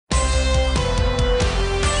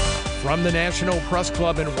From the National Press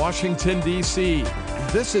Club in Washington, D.C.,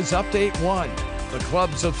 this is Update One, the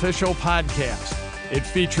club's official podcast. It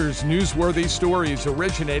features newsworthy stories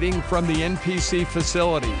originating from the NPC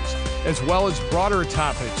facilities, as well as broader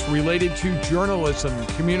topics related to journalism,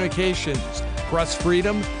 communications, press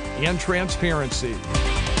freedom, and transparency.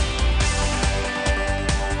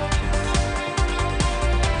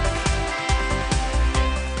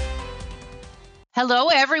 Hello,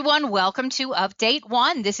 everyone. Welcome to Update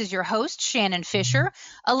One. This is your host, Shannon Fisher.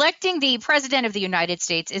 Electing the President of the United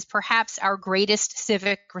States is perhaps our greatest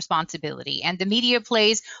civic responsibility, and the media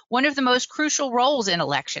plays one of the most crucial roles in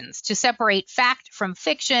elections to separate fact from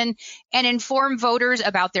fiction and inform voters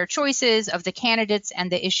about their choices of the candidates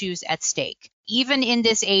and the issues at stake. Even in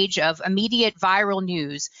this age of immediate viral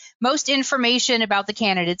news, most information about the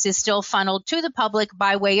candidates is still funneled to the public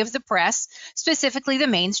by way of the press, specifically the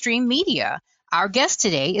mainstream media. Our guest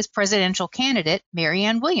today is presidential candidate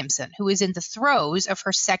Marianne Williamson, who is in the throes of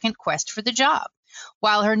her second quest for the job.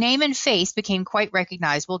 While her name and face became quite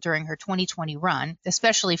recognizable during her 2020 run,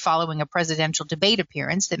 especially following a presidential debate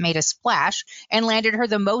appearance that made a splash and landed her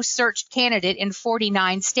the most searched candidate in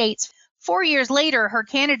 49 states, 4 years later, her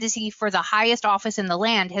candidacy for the highest office in the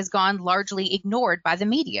land has gone largely ignored by the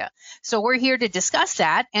media. So we're here to discuss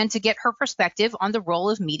that and to get her perspective on the role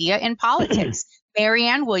of media in politics.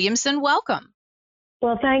 Marianne Williamson, welcome.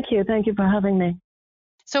 Well, thank you. Thank you for having me.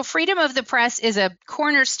 So freedom of the press is a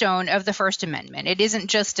cornerstone of the First Amendment. It isn't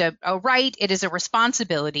just a right, it is a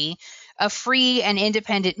responsibility. A free and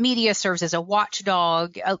independent media serves as a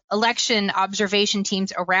watchdog. Election observation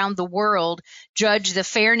teams around the world judge the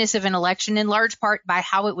fairness of an election in large part by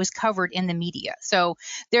how it was covered in the media. So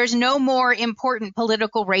there's no more important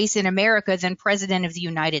political race in America than President of the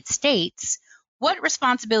United States. What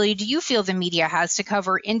responsibility do you feel the media has to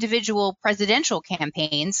cover individual presidential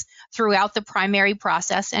campaigns throughout the primary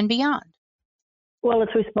process and beyond? Well,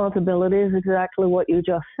 its responsibility is exactly what you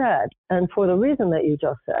just said. And for the reason that you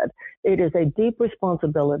just said, it is a deep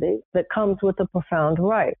responsibility that comes with a profound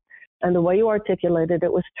right. And the way you articulated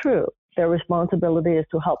it was true. Their responsibility is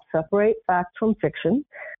to help separate fact from fiction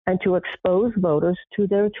and to expose voters to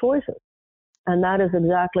their choices. And that is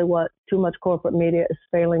exactly what too much corporate media is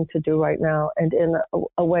failing to do right now, and in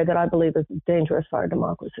a way that I believe is dangerous for our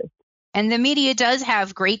democracy. And the media does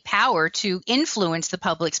have great power to influence the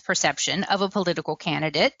public's perception of a political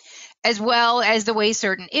candidate, as well as the way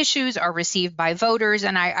certain issues are received by voters.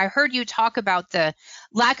 And I heard you talk about the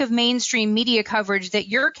lack of mainstream media coverage that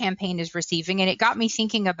your campaign is receiving, and it got me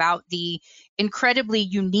thinking about the incredibly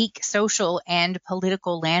unique social and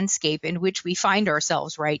political landscape in which we find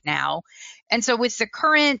ourselves right now. And so with the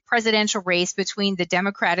current presidential race between the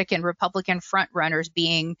Democratic and Republican frontrunners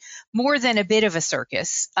being more than a bit of a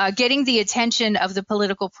circus, getting the attention of the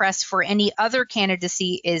political press for any other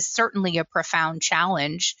candidacy is certainly a profound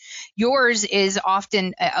challenge. Yours is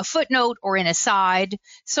often a footnote or an aside.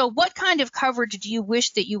 So what kind of coverage do you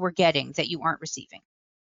wish that you were getting that you aren't receiving?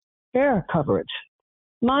 Fair coverage.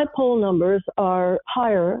 My poll numbers are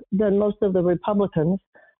higher than most of the Republicans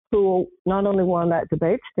who not only won that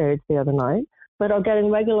debate stage the other night, but are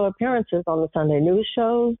getting regular appearances on the Sunday news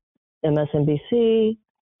shows, MSNBC,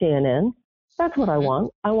 CNN. That's what I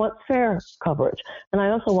want. I want fair coverage. And I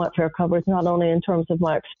also want fair coverage not only in terms of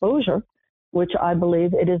my exposure, which I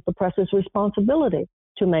believe it is the press's responsibility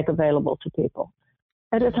to make available to people.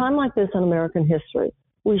 At a time like this in American history,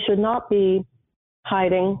 we should not be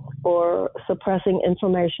hiding or suppressing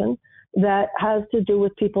information that has to do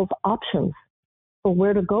with people's options for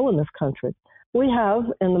where to go in this country. We have,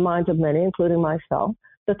 in the minds of many, including myself,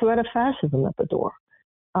 the threat of fascism at the door.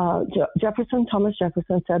 Thomas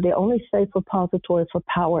Jefferson said the only safe repository for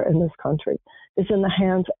power in this country is in the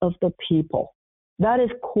hands of the people. That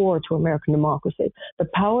is core to American democracy. The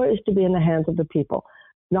power is to be in the hands of the people,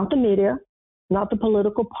 not the media, not the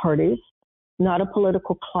political parties, not a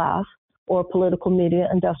political class, or a political media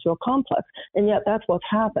industrial complex. And yet that's what's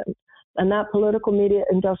happened. And that political media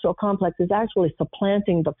industrial complex is actually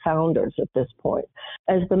supplanting the founders at this point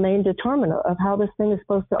as the main determiner of how this thing is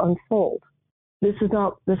supposed to unfold. This is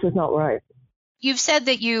not right. You've said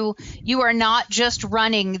that you are not just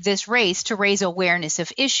running this race to raise awareness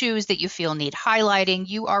of issues that you feel need highlighting.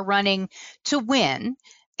 You are running to win.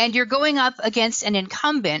 And you're going up against an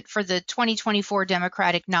incumbent for the 2024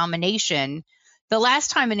 Democratic nomination. The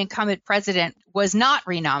last time an incumbent president was not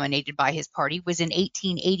renominated by his party was in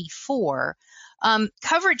 1884.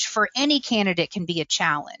 Coverage for any candidate can be a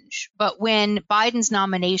challenge, but when Biden's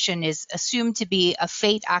nomination is assumed to be a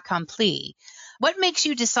fait accompli, what makes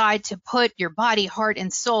you decide to put your body, heart,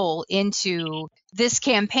 and soul into this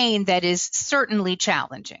campaign that is certainly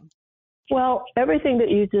challenging? Well, everything that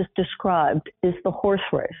you just described is the horse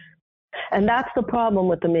race. And that's the problem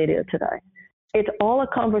with the media today. It's all a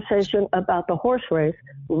conversation about the horse race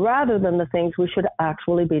rather than the things we should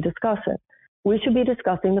actually be discussing. We should be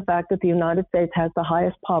discussing the fact that the United States has the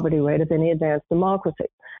highest poverty rate of any advanced democracy.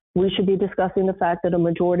 We should be discussing the fact that a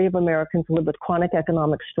majority of Americans live with chronic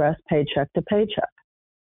economic stress paycheck to paycheck.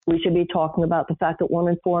 We should be talking about the fact that 1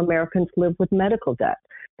 in 4 Americans live with medical debt,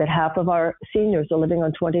 that half of our seniors are living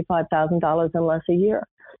on $25,000 and less a year.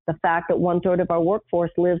 The fact that 1/3 of our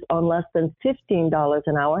workforce lives on less than $15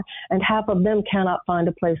 an hour, and half of them cannot find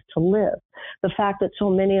a place to live. The fact that so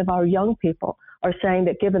many of our young people are saying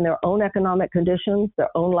that given their own economic conditions, their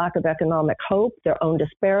own lack of economic hope, their own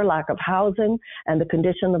despair, lack of housing, and the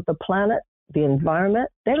condition of the planet, the environment,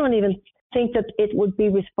 they don't even think that it would be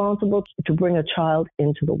responsible to bring a child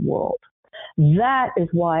into the world. That is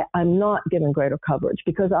why I'm not giving greater coverage,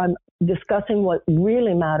 because I'm discussing what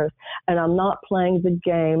really matters, and I'm not playing the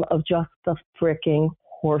game of just the freaking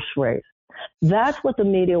horse race. That's what the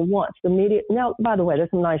media wants. The media, now, by the way, there's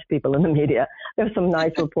some nice people in the media. There's some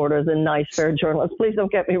nice reporters and nice, fair journalists. Please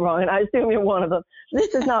don't get me wrong, and I assume you're one of them.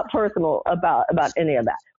 This is not personal about any of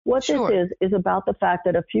that. What this is about the fact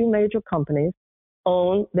that a few major companies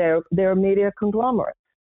own their media conglomerates.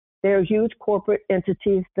 They're huge corporate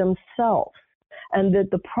entities themselves. And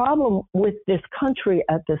that the problem with this country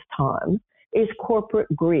at this time is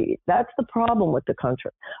corporate greed. That's the problem with the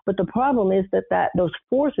country. But the problem is that those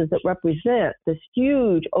forces that represent this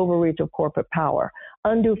huge overreach of corporate power,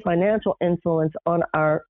 undue financial influence on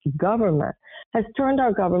our government, has turned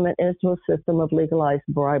our government into a system of legalized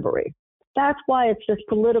bribery. That's why it's this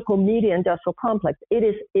political media industrial complex. It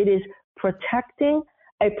is protecting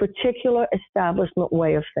a particular establishment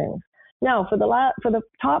way of things. Now, for the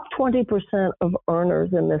top 20% of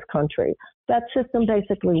earners in this country, that system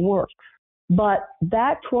basically works. But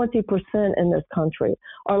that 20% in this country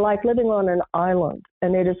are like living on an island,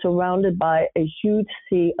 and it is surrounded by a huge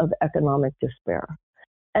sea of economic despair.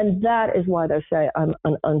 And that is why they say I'm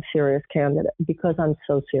an unserious candidate, because I'm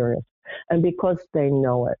so serious and because they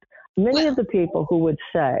know it. Many of the people who would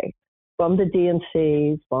say, from the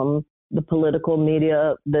DNCs, from the political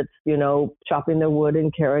media that's, chopping their wood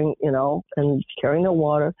and carrying their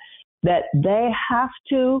water, that they have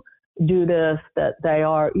to do this, that they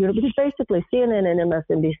are, because basically CNN and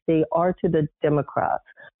MSNBC are to the Democrats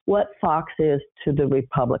what Fox is to the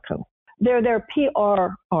Republicans. They're their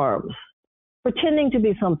PR arms, pretending to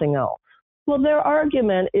be something else. Well, their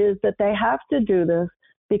argument is that they have to do this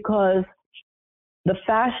because the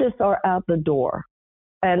fascists are out the door.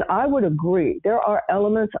 And I would agree. There are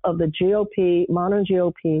elements of the GOP, modern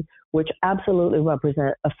GOP, which absolutely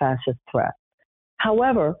represent a fascist threat.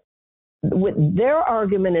 However, their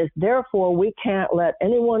argument is, therefore, we can't let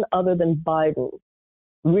anyone other than Biden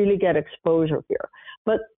really get exposure here.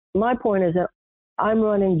 But my point is that I'm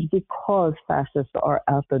running because fascists are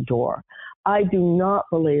out the door. I do not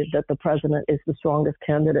believe that the president is the strongest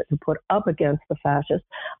candidate to put up against the fascists.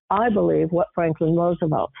 I believe what Franklin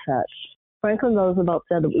Roosevelt said. Franklin Roosevelt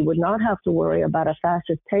said that we would not have to worry about a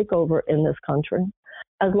fascist takeover in this country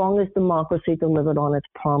as long as democracy delivered on its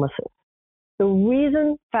promises. The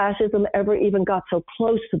reason fascism ever even got so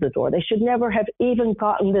close to the door, they should never have even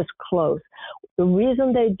gotten this close. The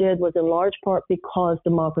reason they did was in large part because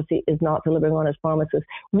democracy is not delivering on its promises.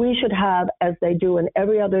 We should have, as they do in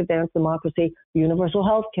every other advanced democracy, universal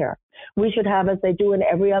health care. We should have, as they do in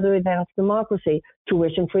every other advanced democracy,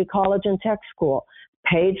 tuition-free college and tech school,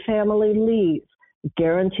 paid family leave,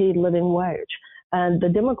 guaranteed living wage. And the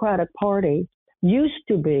Democratic Party used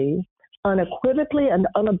to be unequivocally and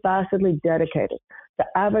unabashedly dedicated to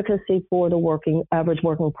advocacy for the average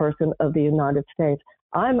working person of the United States.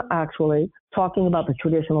 I'm actually talking about the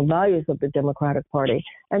traditional values of the Democratic Party.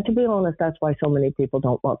 And to be honest, that's why so many people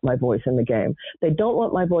don't want my voice in the game. They don't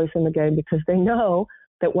want my voice in the game because they know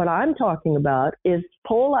that what I'm talking about is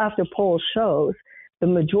poll after poll shows the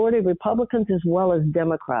majority of Republicans as well as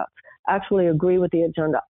Democrats actually agree with the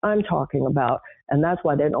agenda I'm talking about. And that's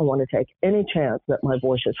why they don't want to take any chance that my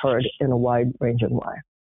voice is heard in a wide-ranging way.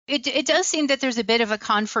 It does seem that there's a bit of a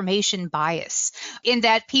confirmation bias in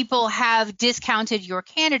that people have discounted your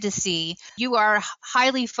candidacy. You are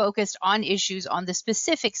highly focused on issues, on the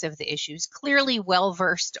specifics of the issues, clearly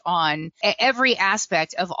well-versed on every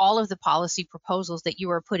aspect of all of the policy proposals that you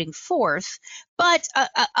are putting forth. But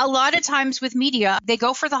a lot of times with media, they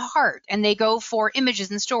go for the heart and they go for images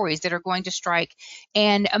and stories that are going to strike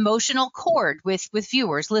an emotional chord with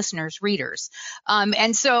viewers, listeners, readers.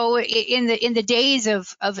 And so in the days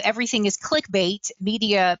of everything is clickbait,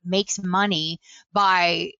 media makes money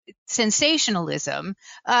by sensationalism.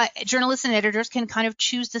 Journalists and editors can kind of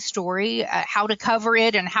choose the story, how to cover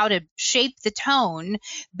it, and how to shape the tone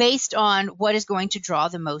based on what is going to draw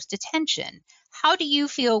the most attention. How do you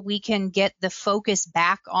feel we can get the focus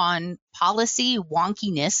back on policy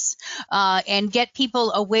wonkiness and get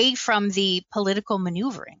people away from the political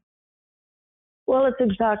maneuvering? Well, it's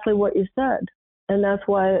exactly what you said. And that's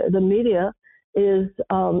why the media is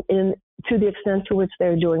to the extent to which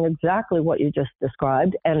they're doing exactly what you just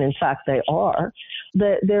described, and in fact they are,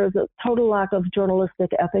 there's a total lack of journalistic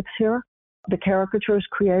ethics here. The caricatures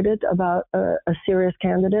created about a serious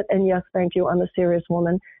candidate, and yes, thank you, I'm a serious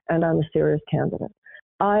woman and I'm a serious candidate.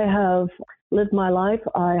 I have lived my life.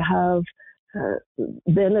 I have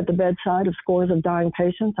been at the bedside of scores of dying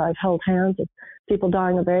patients. I've held hands with people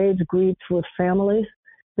dying of AIDS, grieved with families,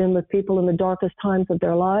 been with people in the darkest times of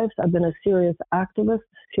their lives. I've been a serious activist,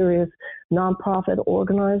 serious nonprofit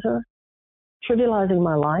organizer, trivializing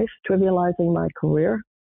my life, trivializing my career,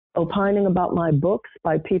 opining about my books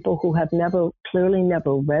by people who have clearly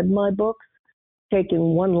never read my books,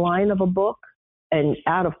 taking one line of a book and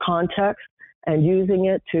out of context and using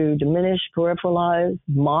it to diminish, peripheralize,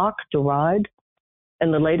 mock, deride.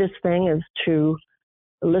 And the latest thing is to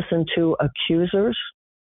listen to accusers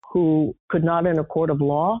who could not in a court of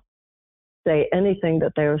law say anything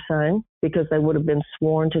that they are saying because they would have been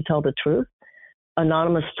sworn to tell the truth.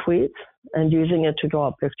 Anonymous tweets and using it to draw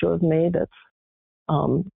a picture of me that's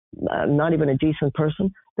not even a decent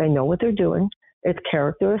person. They know what they're doing. It's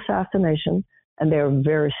character assassination, and they're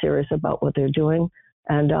very serious about what they're doing,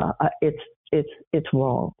 and it's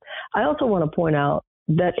wrong. I also want to point out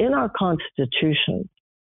that in our Constitution,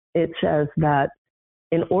 it says that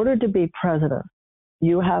in order to be president,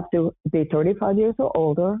 you have to be 35 years or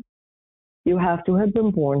older, you have to have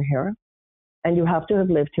been born here, and you have to have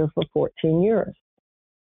lived here for 14 years.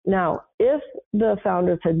 Now, if the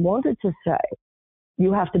founders had wanted to say,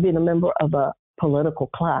 you have to be a member of a political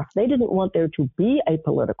class. They didn't want there to be a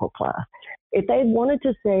political class. If they wanted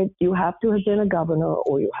to say you have to have been a governor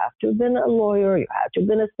or you have to have been a lawyer, you have to have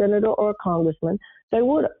been a senator or a congressman, they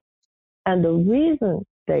would have. And the reason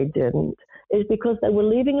they didn't is because they were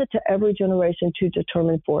leaving it to every generation to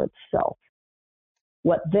determine for itself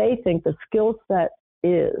what they think the skill set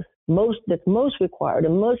is that's most required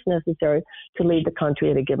and most necessary to lead the country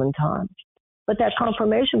at a given time. But that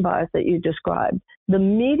confirmation bias that you described, the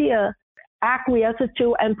media acquiesces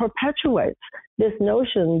to and perpetuates this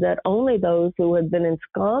notion that only those who had been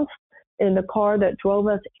ensconced in the car that drove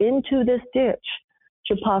us into this ditch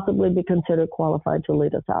should possibly be considered qualified to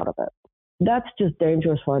lead us out of it. That's just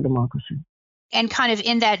dangerous for our democracy. And kind of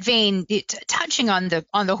in that vein, touching on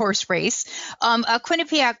the horse race, a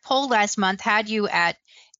Quinnipiac poll last month had you at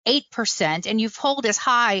 8%, and you've polled as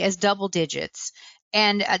high as double digits.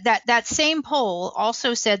 And that same poll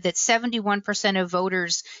also said that 71% of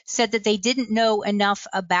voters said that they didn't know enough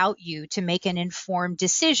about you to make an informed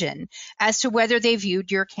decision as to whether they viewed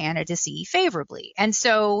your candidacy favorably. And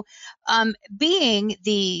so being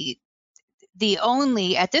the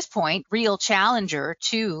only, at this point, real challenger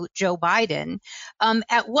to Joe Biden,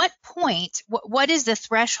 at what point, what is the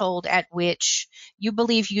threshold at which you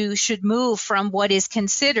believe you should move from what is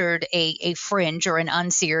considered a fringe or an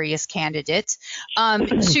unserious candidate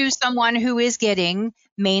to someone who is getting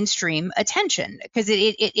mainstream attention? Because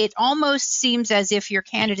it almost seems as if your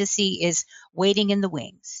candidacy is waiting in the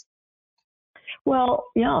wings. Well,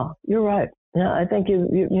 yeah, you're right. Yeah, I think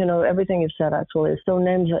you know everything you've said actually so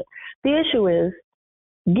names it. The issue is,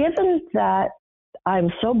 given that I'm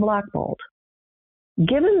so blackballed,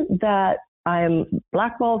 given that I'm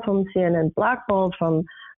blackballed from CNN, blackballed from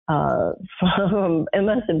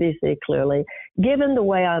MSNBC clearly, given the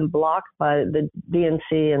way I'm blocked by the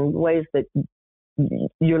DNC in ways that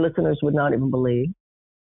your listeners would not even believe,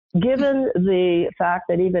 given the fact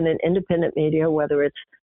that even in independent media, whether it's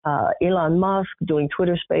Elon Musk doing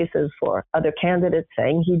Twitter spaces for other candidates,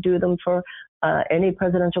 saying he'd do them for any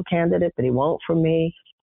presidential candidate, but he won't for me,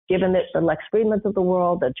 given that the Lex Friedmans of the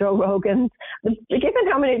world, the Joe Rogans, given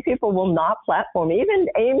how many people will not platform, even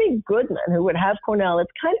Amy Goodman, who would have Cornell,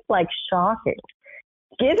 it's kind of like shocking.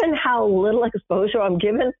 Given how little exposure I'm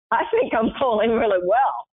given, I think I'm polling really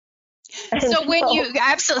well. So when you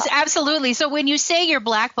absolutely. So when you say you're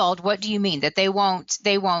blackballed, what do you mean? That they won't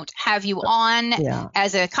have you on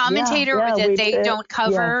as a commentator, or that they don't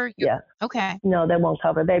cover? Yeah. Okay. No, they won't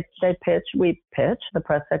cover. They pitch. We pitch. The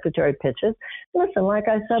press secretary pitches. Listen, like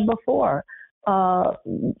I said before,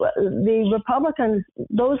 the Republicans,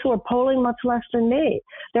 those who are polling much less than me,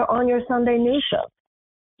 they're on your Sunday news show.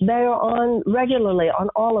 They are on regularly on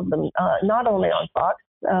all of them, not only on Fox,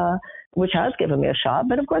 which has given me a shot,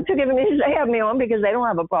 but of course they have me on because they don't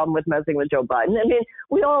have a problem with messing with Joe Biden. I mean,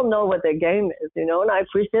 we all know what their game is, and I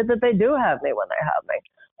appreciate that they do have me when they have me.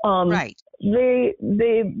 Right.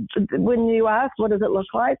 When you ask what does it look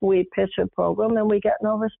like, we pitch a program and we get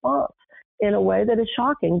no response in a way that is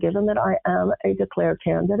shocking, given that I am a declared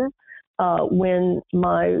candidate. When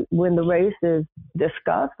the race is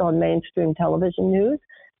discussed on mainstream television news,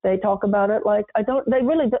 they talk about it like I don't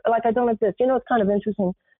exist. It's kind of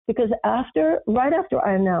interesting because right after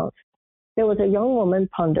I announced, there was a young woman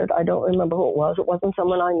pundit. I don't remember who it was. It wasn't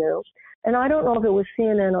someone I knew. And I don't know if it was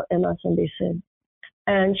CNN or MSNBC.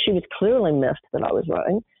 And she was clearly miffed that I was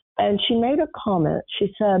running. And she made a comment.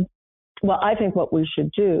 She said, well, I think what we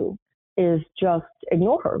should do is just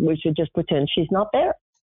ignore her. We should just pretend she's not there.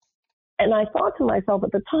 And I thought to myself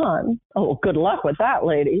at the time, oh, good luck with that,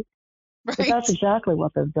 lady. Right. But that's exactly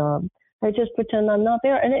what they've done. They just pretend I'm not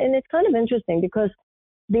there. And it's kind of interesting because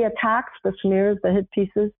the attacks, the smears, the hit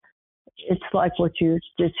pieces, it's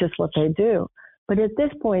just what they do. But at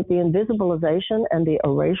this point, the invisibilization and the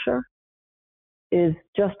erasure is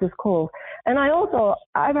just as cool. And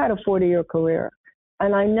I've had a 40-year career,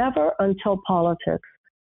 and I never until politics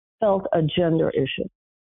felt a gender issue.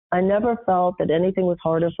 I never felt that anything was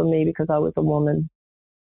harder for me because I was a woman.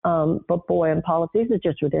 But boy, in politics, it's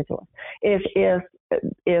just ridiculous. If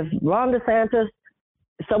Ron DeSantis,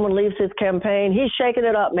 someone leaves his campaign, he's shaking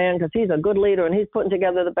it up, man, because he's a good leader and he's putting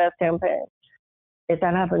together the best campaign. If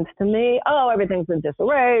that happens to me, everything's in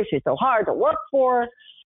disarray. She's so hard to work for.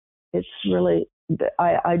 It's really,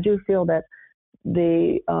 I do feel that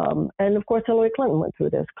and of course Hillary Clinton went through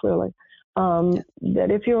this clearly. That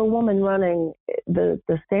if you're a woman running, the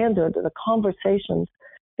standard, the conversations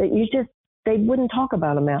that they wouldn't talk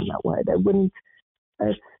about a man that way. They wouldn't.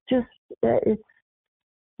 It's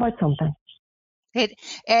quite something. The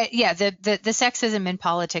sexism in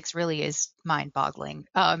politics really is mind-boggling.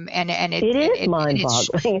 And it is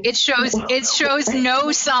mind-boggling. It shows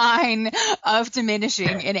no sign of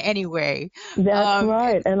diminishing in any way. That's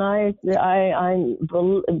right, and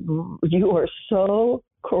you are so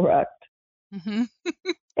correct. Mm-hmm.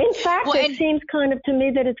 In fact, it seems kind of to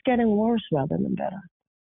me that it's getting worse rather than better.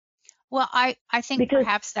 Well, I think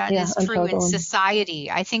perhaps that is true in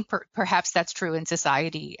society. I think perhaps that's true in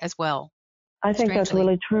society as well. I think that's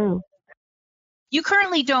really true. You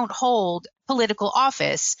currently don't hold political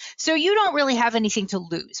office, so you don't really have anything to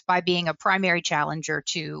lose by being a primary challenger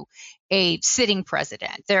to a sitting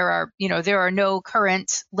president. There are no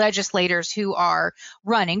current legislators who are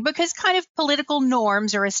running because kind of political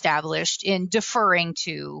norms are established in deferring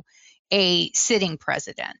to a sitting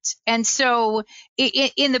president. And so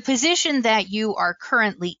in the position that you are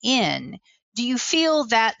currently in, do you feel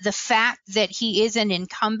that the fact that he is an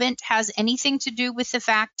incumbent has anything to do with the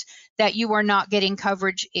fact that you are not getting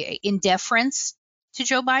coverage in deference to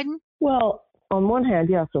Joe Biden? Well, on one hand,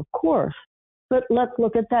 yes, of course. But let's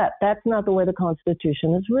look at that. That's not the way the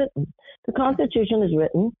Constitution is written. The Constitution is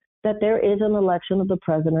written that there is an election of the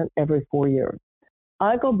president every 4 years.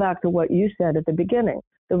 I go back to what you said at the beginning.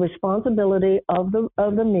 The responsibility of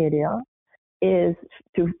the media is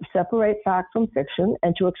to separate fact from fiction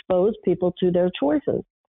and to expose people to their choices.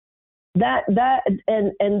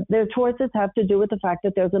 And their choices have to do with the fact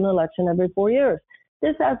that there's an election every 4 years.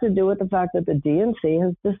 This has to do with the fact that the DNC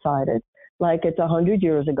has decided, like it's 100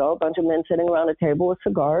 years ago, a bunch of men sitting around a table with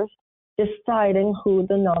cigars, deciding who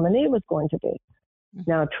the nominee was going to be.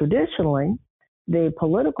 Now, traditionally, the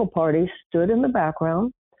political parties stood in the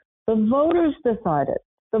background. The voters decided.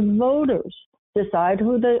 The voters decide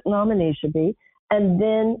who the nominee should be, and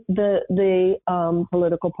then the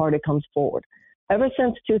political party comes forward. Ever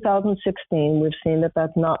since 2016, we've seen that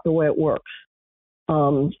that's not the way it works,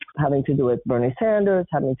 having to do with Bernie Sanders,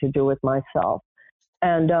 having to do with myself.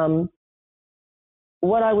 And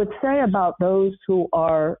what I would say about those who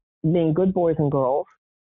are being good boys and girls,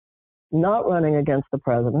 not running against the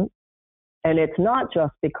president, and it's not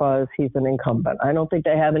just because he's an incumbent. I don't think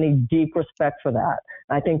they have any deep respect for that.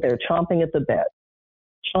 I think they're chomping at the bit.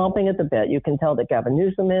 You can tell that Gavin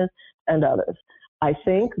Newsom is and others. I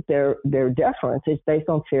think their deference is based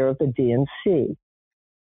on fear of the DNC.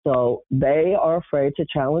 So they are afraid to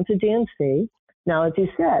challenge the DNC. Now, as you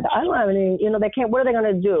said, I don't have any, they can't, what are they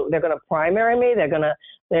going to do? They're going to primary me. They're going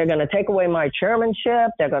to take away my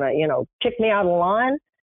chairmanship. They're going to, kick me out of line.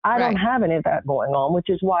 I don't have any of that going on, which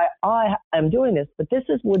is why I am doing this. But this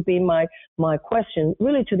would be my question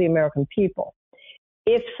really to the American people.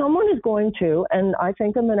 If someone is going to, and I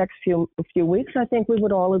think in the next few weeks, I think we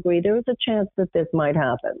would all agree there is a chance that this might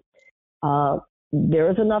happen. There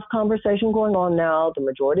is enough conversation going on now, the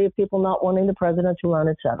majority of people not wanting the president to run,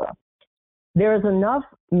 et cetera. There is enough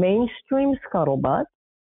mainstream scuttlebutt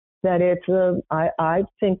that it's, I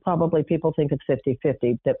think probably people think it's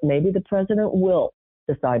 50-50, that maybe the president will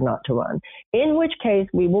decide not to run, in which case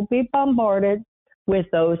we will be bombarded with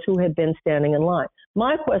those who have been standing in line.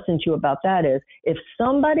 My question to you about that is, if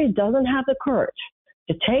somebody doesn't have the courage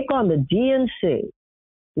to take on the DNC,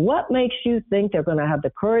 what makes you think they're going to have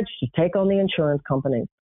the courage to take on the insurance companies,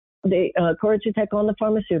 the courage to take on the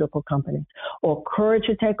pharmaceutical companies, or courage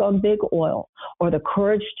to take on big oil, or the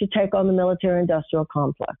courage to take on the military-industrial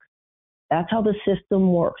complex? That's how the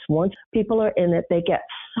system works. Once people are in it, they get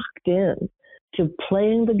sucked in to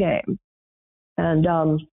playing the game. And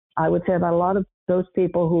I would say about a lot of those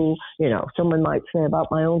people who, someone might say about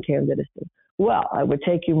my own candidacy, well, I would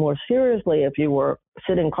take you more seriously if you were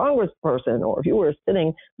sitting congressperson or if you were a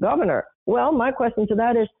sitting governor. Well, my question to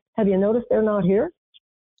that is, have you noticed they're not here?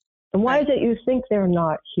 And why is it you think they're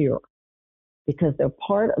not here? Because they're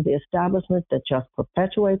part of the establishment that just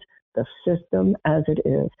perpetuates the system as it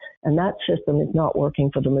is. And that system is not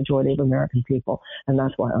working for the majority of American people. And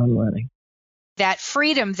that's why I'm running. That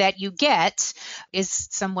freedom that you get is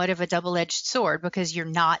somewhat of a double-edged sword because you're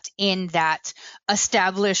not in that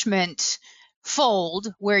establishment fold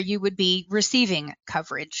where you would be receiving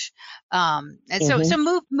coverage.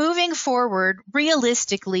 Moving forward,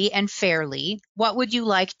 realistically and fairly, what would you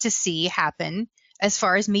like to see happen as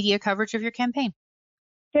far as media coverage of your campaign?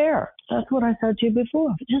 Fair. That's what I said to you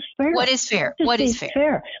before. Just fair. What is fair? Just what is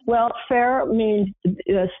fair? Well, fair means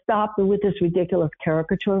stop with this ridiculous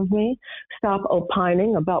caricature of me. Stop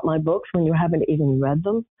opining about my books when you haven't even read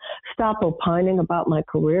them. Stop opining about my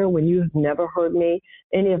career when you have never heard me,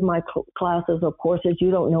 any of my classes or courses. You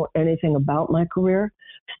don't know anything about my career.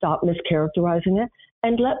 Stop mischaracterizing it.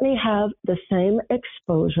 And let me have the same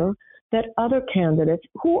exposure that other candidates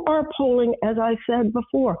who are polling, as I said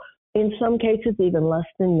before, in some cases even less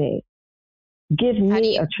than me, give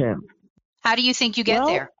me a chance. How do you think you get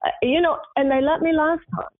there? And they let me last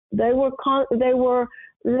time. They were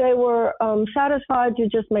satisfied to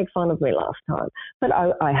just make fun of me last time. But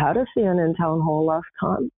I had a CNN town hall last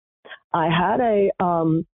time. I had I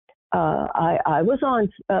was on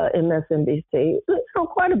MSNBC,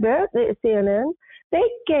 quite a bit. CNN. They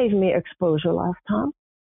gave me exposure last time,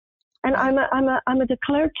 and I'm a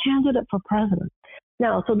declared candidate for president.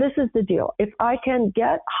 Now, so this is the deal. If I can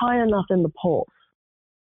get high enough in the polls,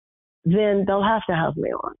 then they'll have to have me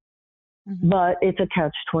on. Mm-hmm. But it's a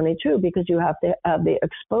catch-22 because you have to have the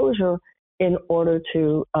exposure in order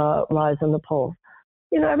to rise in the polls.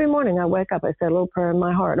 Every morning I wake up, I say a little prayer in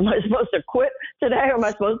my heart. Am I supposed to quit today or am I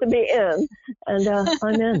supposed to be in? And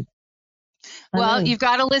I'm in. Well, you've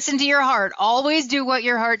got to listen to your heart. Always do what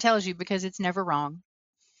your heart tells you because it's never wrong.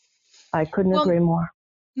 I couldn't agree more.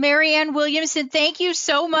 Marianne Williamson, thank you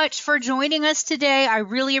so much for joining us today. I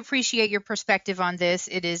really appreciate your perspective on this.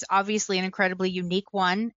 It is obviously an incredibly unique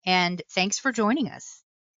one, and thanks for joining us.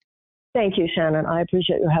 Thank you, Shannon. I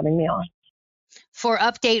appreciate you having me on. For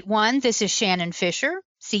Update 1, this is Shannon Fisher.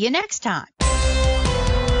 See you next time.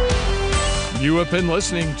 You have been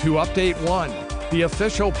listening to Update 1, the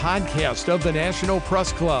official podcast of the National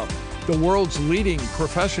Press Club, the world's leading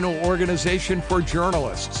professional organization for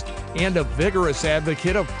journalists and a vigorous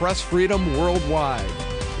advocate of press freedom worldwide.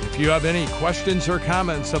 If you have any questions or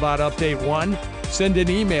comments about Update 1, send an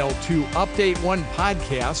email to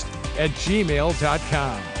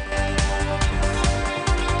update1podcast@gmail.com.